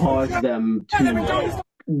what caused them to.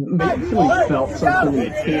 Maybe somebody felt something in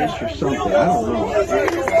the fish or something. I don't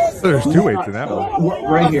know. There's two weights in that one.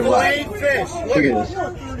 Right here, filleted watch. fish. Look at this.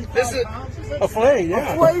 This is a fillet,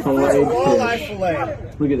 yeah. A Filleted walleye fish. fillet.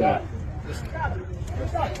 Look at that.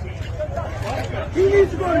 He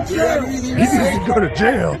needs to go to jail. He needs to go to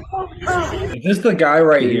jail. Is this the guy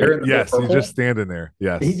right here? Yes, he's just standing there.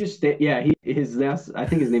 Yes. He just his that's I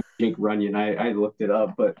think his name is Jake Runyon. I looked it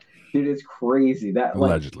up, but dude, it's crazy that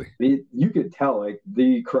like Allegedly. you could tell like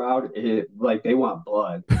the crowd like they want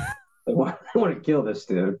blood. they want to kill this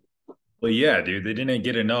dude. Well, yeah, dude. They didn't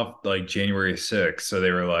get enough like January 6th, so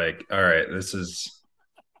they were like, all right, this is.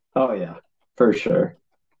 Oh yeah, for sure.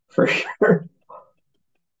 That's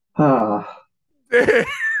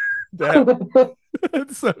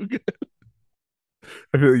so good.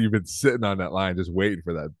 I feel like you've been sitting on that line just waiting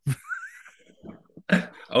for that.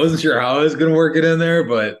 I wasn't sure how I was going to work it in there,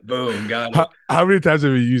 but boom, got it. How many times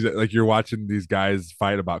have you used it? Like you're watching these guys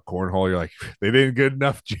fight about cornhole. You're like, they didn't get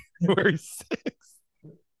enough January 6th.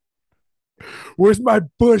 Where's my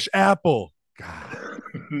bush apple?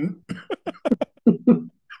 God.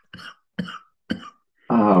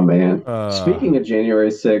 Oh man. Speaking of January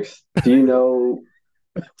 6th, do you know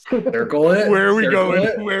Circle it. Where are we Circle going?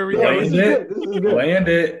 it. Where are we Land going? it. This is good. Land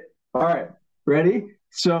it. All right, ready?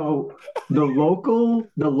 So the local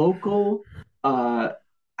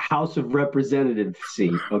House of Representatives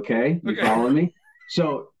seat, okay? You follow me?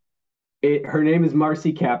 So her name is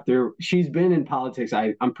Marcy Kaptur. She's been in politics,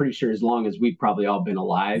 I'm pretty sure, as long as we've probably all been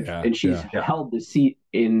alive. Yeah, and she's held the seat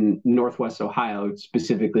in Northwest Ohio,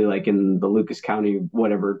 specifically like in the Lucas County,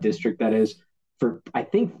 whatever district that is, for I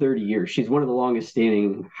think 30 years. She's one of the longest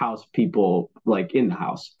standing House people like in the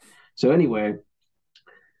House. So anyway,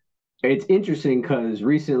 it's interesting because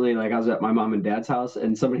recently, like I was at my mom and dad's house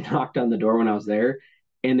and somebody knocked on the door when I was there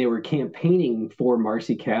and they were campaigning for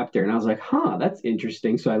Marcy Kaptur. And I was like, huh, that's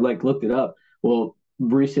interesting. So I like looked it up. Well,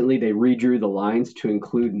 recently they redrew the lines to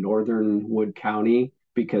include Northern Wood County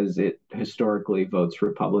because it historically votes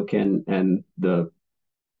Republican and the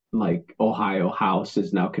like Ohio House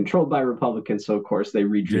is now controlled by Republicans. So of course they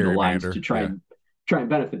redrew the lines to try and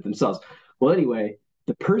benefit themselves. Well, anyway,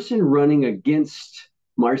 the person running against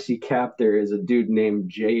Marcy Kaptur is a dude named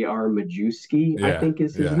J.R. Majewski, I think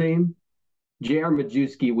is his name. J.R.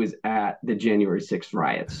 Majewski was at the January 6th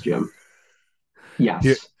riots, Jim.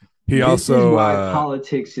 Yes. He also is why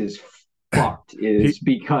politics is fucked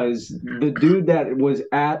because the dude that was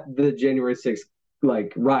at the January 6th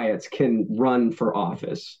like riots can run for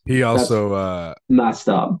office. He also messed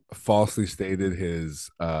up. Falsely stated his is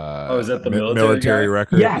that the military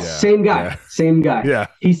record? Yes, same guy. Same guy. Yeah.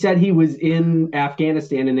 He said he was in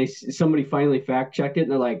Afghanistan and somebody finally fact checked it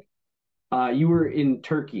and they're like, You were in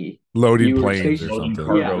Turkey. Loading You were planes or stationed-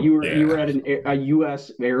 something. Yeah, you were Yeah. at a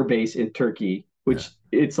U.S. air base in Turkey, which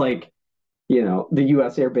it's like, the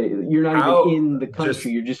U.S. air base. You're not How- even in the country. just-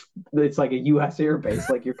 You're just it's like a U.S. air base.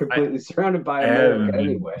 Like you're completely surrounded by I America haven't been-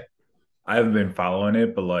 anyway. I haven't been following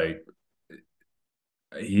it, but like,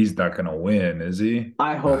 he's not gonna win, is he?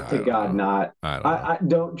 I hope I to don't God know. not. I don't know. I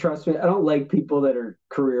don't trust me. I don't like people that are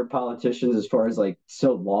career politicians as far as like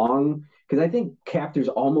so long. Because I think Captor's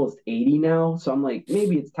almost 80 now. So I'm like,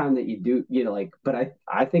 maybe it's time that you do, but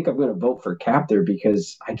I think I'm going to vote for Captor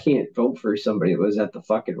because I can't vote for somebody that was at the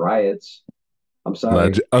fucking riots. I'm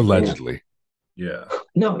sorry. Allegedly. Yeah.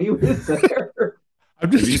 No, he was there. I'm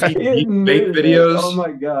Have just you trying. seen He deep fake admitted it. videos? Oh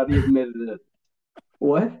my God, he admitted it.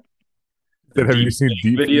 What? Have you Deep seen fake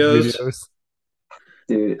deep videos? videos?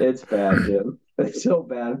 Dude, it's bad, Jim. It's so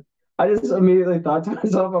bad. I just immediately thought to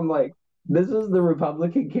myself, I'm like, this is the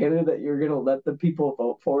Republican candidate that you're going to let the people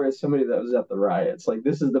vote for as somebody that was at the riots. Like,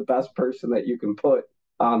 this is the best person that you can put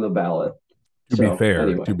on the ballot.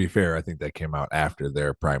 To be fair, I think that came out after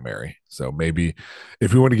their primary. So maybe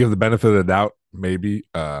if you want to give the benefit of the doubt, maybe,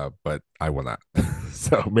 but I will not.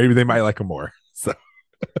 So maybe they might like him more. So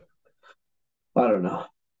I don't know.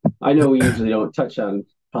 I know we usually don't touch on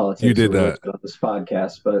politics You did, on this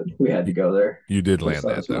podcast, but we had to go there. you did land Just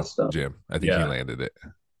thought it that was though, messed up. Jim. I think he Yeah. landed it.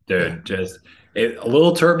 Dude, just a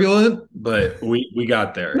little turbulent, but we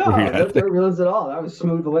got there. No, We got no there. turbulence at all. That was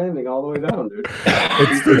smooth landing all the way down, dude.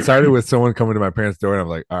 It started with someone coming to my parents' door, and I'm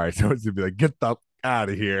like, all right, someone's gonna be like, get the out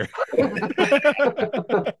of here.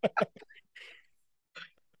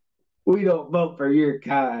 We don't vote for your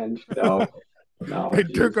kind. No. They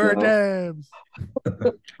took our dams.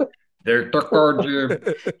 They took our gym.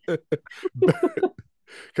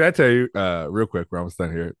 Can I tell you real quick, we're almost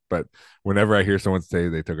done here, but whenever I hear someone say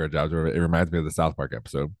they took our jobs, it reminds me of the South Park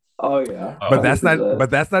episode. Oh yeah. But that's not 100%.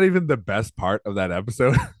 that's not even the best part of that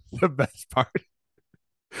episode. The best part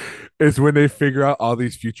is when they figure out all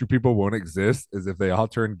these future people won't exist is if they all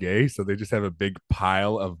turn gay, so they just have a big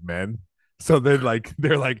pile of men. So then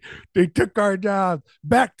they're like, they took our jobs,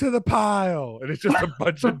 back to the pile. And it's just a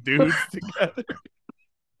bunch of dudes together.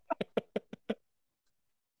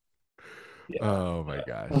 Yeah. Oh my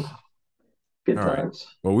gosh. Good All right. times.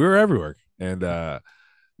 Well, we were everywhere. And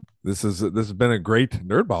this has been a great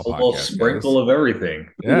nerdball A little podcast. sprinkle guys. of everything.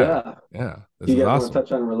 Yeah. This You is guys want awesome. to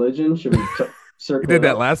touch on religion? Should we circle? We did it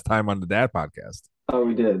that up? last time on the Dad podcast. Oh,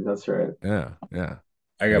 we did. That's right. Yeah.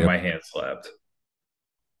 I got Yep. my hand slapped.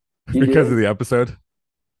 You Because did? of the episode.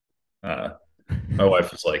 My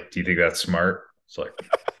wife was like, "Do you think that's smart?" It's like,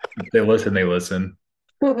 if they listen, they listen.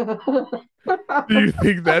 Do you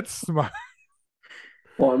think that's smart?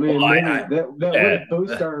 Well, I mean, Well, maybe I- that would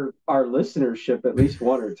boost our listenership at least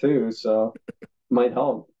one or two, so might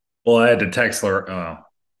help. Well, I had to text her.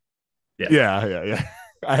 Yeah.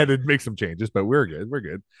 I had to make some changes, but we're good. We're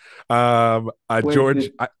good. Wait,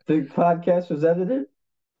 George, the podcast was edited?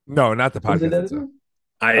 no, not the Was it podcast edited? itself.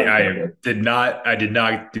 I Okay. did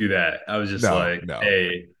not do that. I was just No, like, no.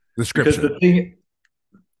 hey, The because scripture. the thing.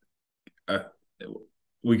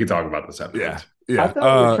 We could talk about this afterwards. Yeah. I thought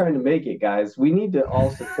we were trying to make it, guys. We need to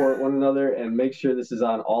all support one another and make sure this is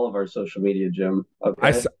on all of our social media, Jim.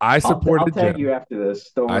 Okay? I supported I'll tag Jim. you after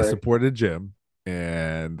this. Don't I worry. supported Jim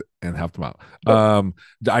and helped him out.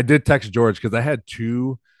 I did text George because I had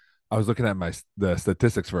two. I was looking at the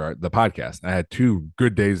statistics for the podcast. I had 2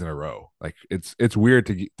 good days in a row. Like it's weird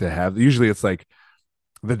to have. Usually it's like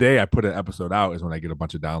the day I put an episode out is when I get a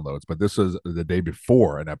bunch of downloads. But this was the day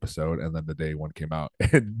before an episode, and then the day one came out.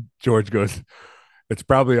 And George goes, "It's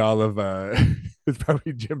probably all of it's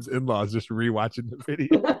probably Jim's in-laws just rewatching the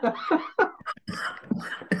video."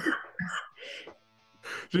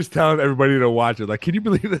 Just telling everybody to watch it. Like, can you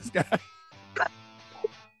believe this guy?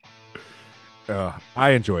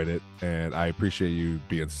 I enjoyed it, and I appreciate you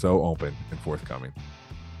being so open and forthcoming.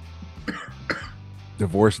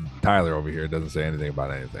 Divorced Tyler over here doesn't say anything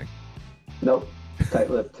about anything. Nope.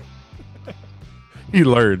 Tight-lipped. He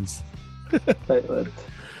learns. Tight-lipped.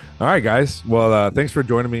 All right, guys. Well, thanks for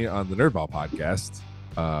joining me on the Nerdball podcast.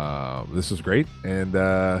 This was great, and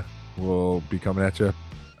we'll be coming at you.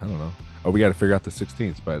 I don't know. Oh, we got to figure out the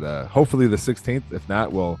 16th, but hopefully the 16th. If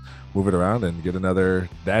not, we'll move it around and get another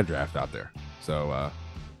dad draft out there. So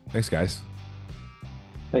thanks, guys.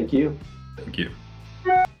 Thank you. Thank you.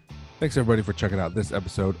 Thanks, everybody, for checking out this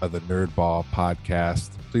episode of the Nerdball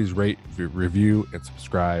podcast. Please rate, review, and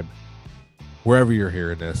subscribe wherever you're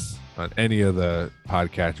hearing this on any of the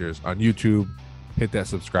podcatchers. On YouTube, hit that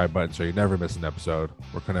subscribe button so you never miss an episode.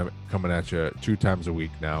 We're coming at you 2 times a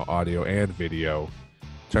week now, audio and video.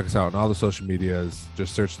 Check us out on all the social medias.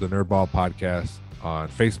 Just search the Nerdball podcast on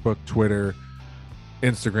Facebook, Twitter,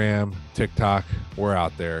 Instagram, TikTok. We're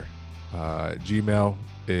out there. Gmail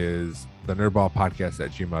is the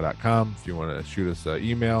nerdballpodcast@gmail.com. If you want to shoot us an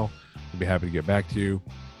email, we'll be happy to get back to you.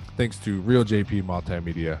 Thanks to Real JP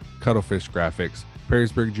Multimedia, Cuttlefish Graphics,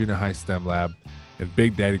 Perrysburg Junior High STEM Lab, and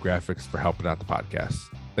Big Daddy Graphics for helping out the podcast.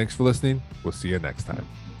 Thanks for listening. We'll see you next time.